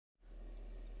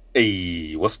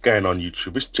Hey, what's going on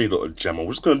YouTube? It's Jamo.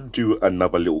 We're just going to do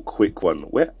another little quick one.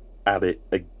 We're at it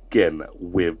again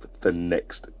with the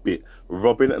Nexbit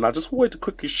Robin, and I just wanted to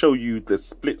quickly show you the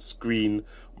split screen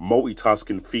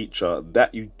multitasking feature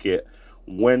that you get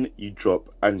when you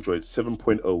drop Android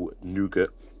 7.0 Nougat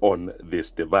on this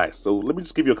device. So let me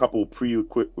just give you a couple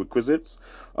prerequisites.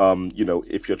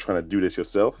 If you're trying to do this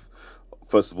yourself,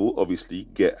 first of all, obviously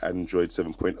get Android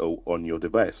 7.0 on your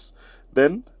device.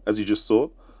 Then, as you just saw,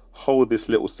 hold this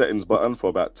little settings button for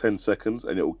about 10 seconds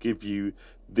and it will give you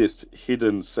this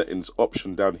hidden settings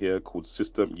option down here called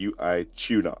System UI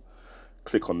Tuner.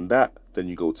 Click on that, then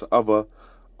you go to other,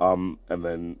 and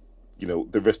then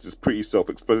the rest is pretty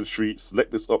self-explanatory.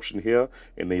 Select this option here,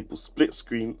 enable split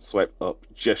screen, swipe up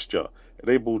gesture.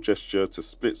 Enable gesture to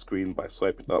split screen by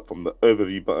swiping up from the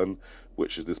overview button,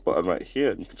 which is this button right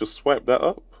here, and you can just swipe that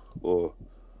up, or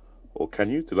can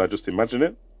you? Did I just imagine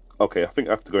it? Okay, I think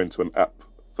I have to go into an app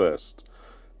first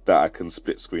that I can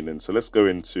split screen in. So let's go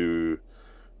into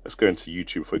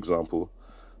YouTube, for example.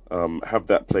 Have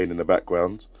that playing in the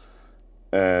background,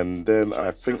 and then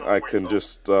I think I can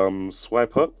just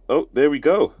swipe up. Oh, there we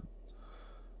go.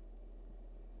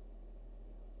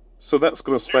 So that's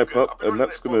gonna swipe up, and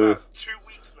that's gonna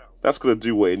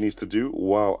do what it needs to do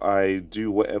while I do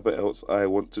whatever else I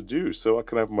want to do. So I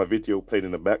can have my video playing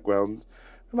in the background,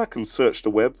 and I can search the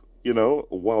web,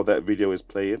 while that video is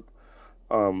playing.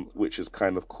 Which is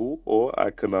kind of cool. Or I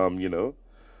can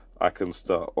I can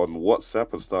start on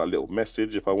WhatsApp and start a little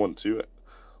message if I want to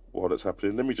while that's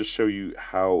happening. Let me just show you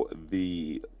how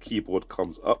the keyboard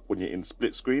comes up when you're in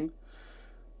split screen.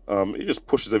 It just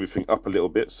pushes everything up a little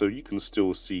bit so you can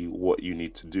still see what you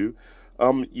need to do.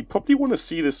 You probably want to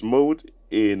see this mode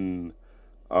in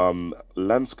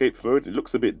landscape mode. It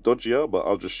looks a bit dodgier, but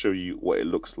I'll just show you what it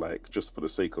looks like just for the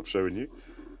sake of showing you.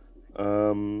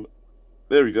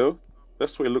 There we go.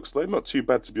 That's what it looks like. Not too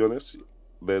bad, to be honest.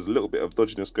 There's a little bit of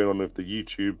dodginess going on with the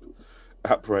YouTube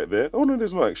app right there. Oh no,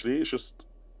 there's not actually. It's just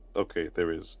okay.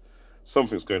 There is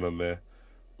something's going on there.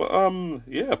 But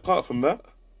yeah. Apart from that,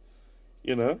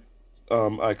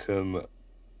 I can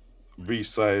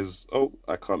resize. Oh,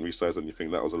 I can't resize anything.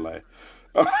 That was a lie.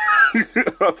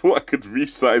 I thought I could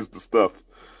resize the stuff.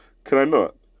 Can I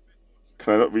not?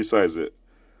 Can I not resize it?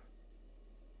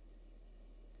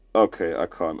 Okay, I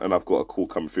can't, and I've got a call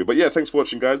coming through. But yeah, thanks for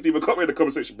watching, guys. Leave a comment in the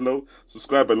comment section below.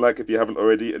 Subscribe and like if you haven't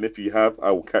already. And if you have,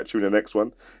 I will catch you in the next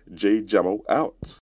one. Jamo out.